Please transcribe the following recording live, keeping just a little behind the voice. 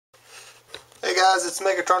guys, it's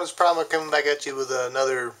Megatronus Prima coming back at you with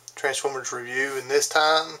another Transformers review, and this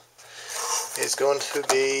time it's going to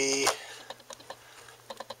be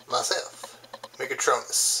myself,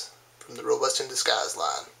 Megatronus, from the Robust in Disguise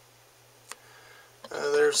line.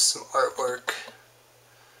 There's some artwork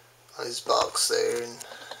on his box there, and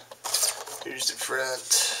here's the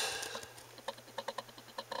front.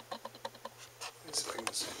 Let's see if I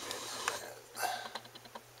can zoom in on that.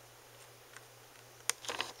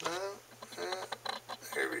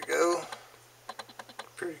 There we go.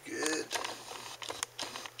 Pretty good.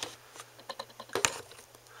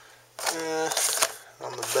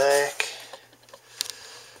 On the back,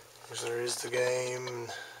 there is the game.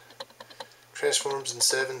 Transforms in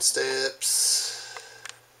 7 steps.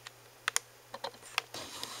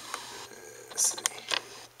 Let's see.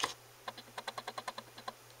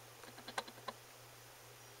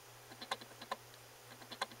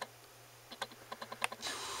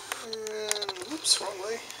 Oops, wrong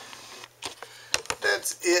way.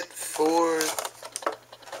 That's it for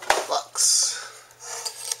the box.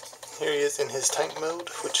 Here he is in his tank mode,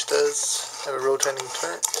 which does have a rotating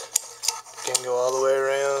turret. You can go all the way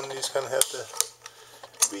around. You just kind of have to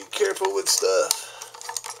be careful with stuff.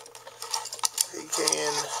 He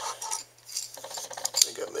can. I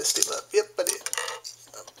think I messed him up. Yep, I did.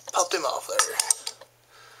 I popped him off there.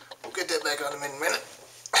 We'll get that back on him in a minute.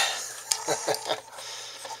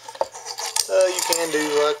 You can do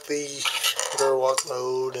like the girl walk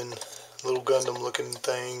mode and little Gundam looking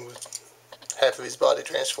thing with half of his body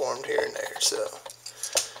transformed here and there. So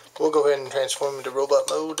we'll go ahead and transform into robot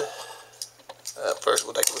mode. First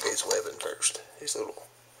we'll take a look at his weapon first. His little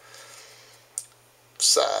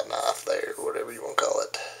side knife there, or whatever you want to call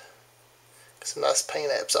it. Some nice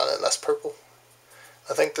paint apps on it, nice purple.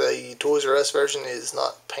 I think the Toys R Us version is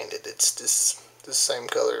not painted, it's just the same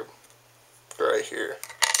color gray here.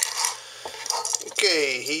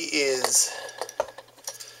 Okay, he is,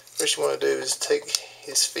 first you want to do is take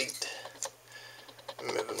his feet and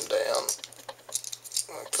move them down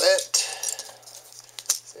like that.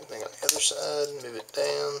 Same thing on the other side, move it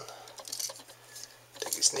down.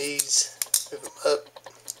 Take his knees, move them up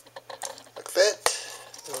like that.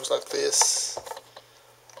 Moves like this,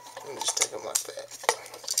 and just take them like that.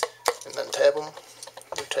 And then tab them.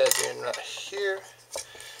 It tabs in right here,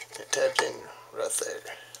 and it tabs in right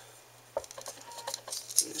there.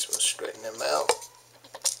 You just want to straighten them out.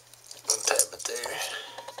 And tab it there.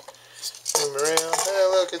 Move around. Hey,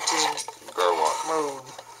 look at this girl walk mode.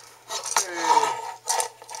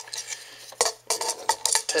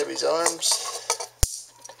 Tab his arms.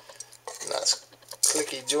 Nice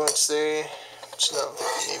clicky joints there. Which I don't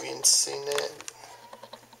think any of you have seen that.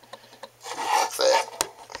 Like that.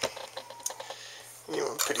 You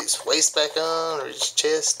want to put his waist back on, or his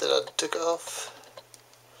chest that I took off.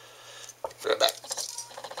 Right back.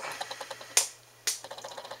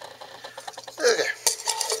 Okay.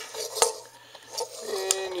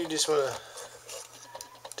 And you just want to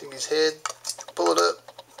take his head, pull it up.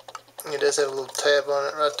 And it does have a little tab on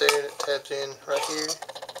it right there, and it tabs in right here.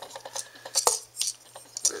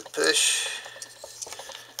 Good push.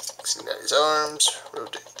 So got his arms,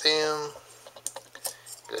 rotate them.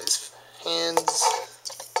 Got his hands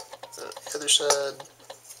on the other side.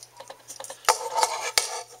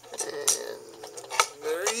 And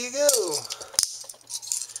there you go.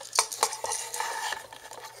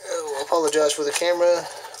 Oh, I apologize for the camera.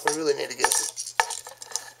 We really need to get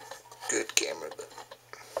a good camera, but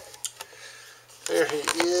there he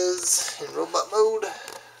is in robot mode.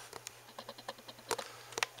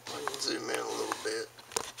 I can zoom in a little bit.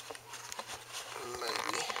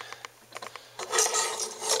 Maybe.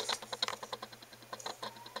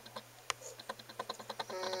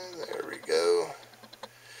 And there we go.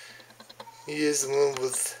 He is the one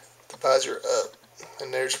with the visor up.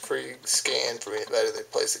 And there's a free scan for anybody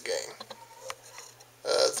that plays the game.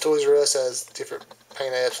 The Toys R Us has different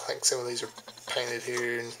paint apps. I think some of these are painted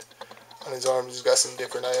here, and on his arms he's got some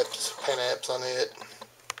different apps, paint apps on it.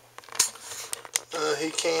 He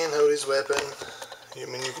can hold his weapon. I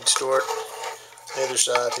mean, you can store it on the other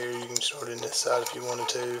side here. You can store it in this side if you wanted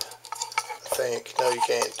to. I think. No, you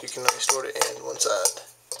can't. You can only store it in one side.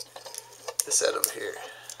 This side over here.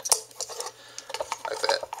 Like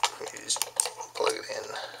that. You just plug it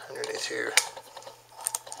in underneath here.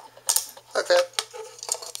 Like that.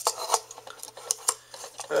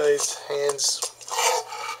 His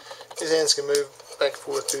hands can move back and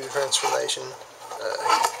forth through the transformation.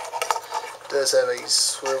 He does have a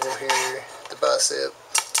swivel here, the bicep.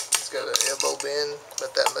 He's got an elbow bend,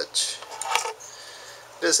 about that much.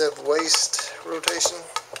 He does have waist rotation.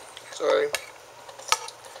 Sorry.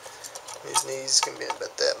 His knees can bend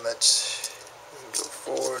about that much. go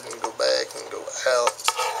forward and go back and go out.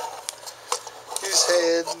 His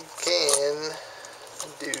head can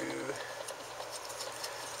do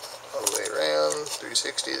all the way around,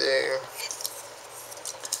 360 there.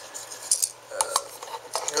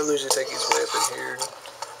 He'll usually take his weapon here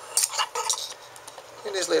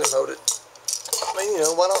and just let him hold it. I mean, you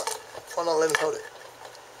know, why not? Why not let him hold it?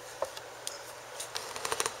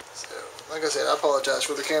 So, like I said, I apologize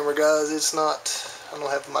for the camera, guys. It's not, I don't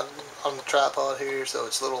have my on the tripod here, so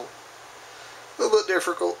it's a little bit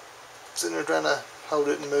difficult sitting there trying to hold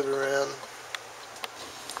it and move it around.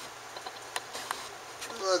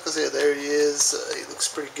 Like I said, there he is. He looks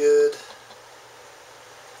pretty good.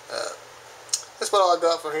 That's about all I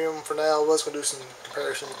got for him for now. I was going to do some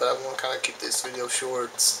comparisons, but I want to kind of keep this video short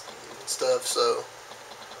and stuff, so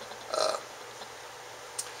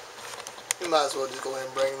we might as well just go ahead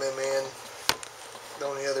and bring them in. The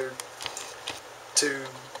only other two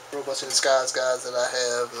Robots in Disguise guys that I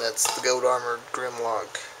have, and that's the Gold Armored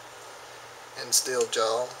Grimlock and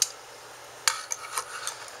Steeljaw.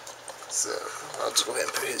 So I'll just go ahead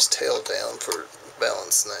and put his tail down for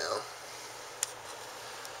balance now.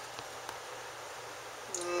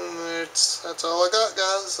 That's all I got,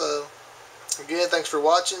 guys. Again, thanks for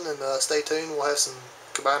watching, and stay tuned. We'll have some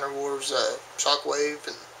Combiner Wars, Shockwave,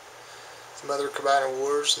 and some other Combiner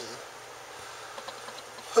Wars. And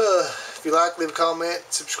if you like, leave a comment,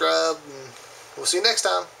 subscribe, and we'll see you next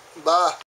time. Bye.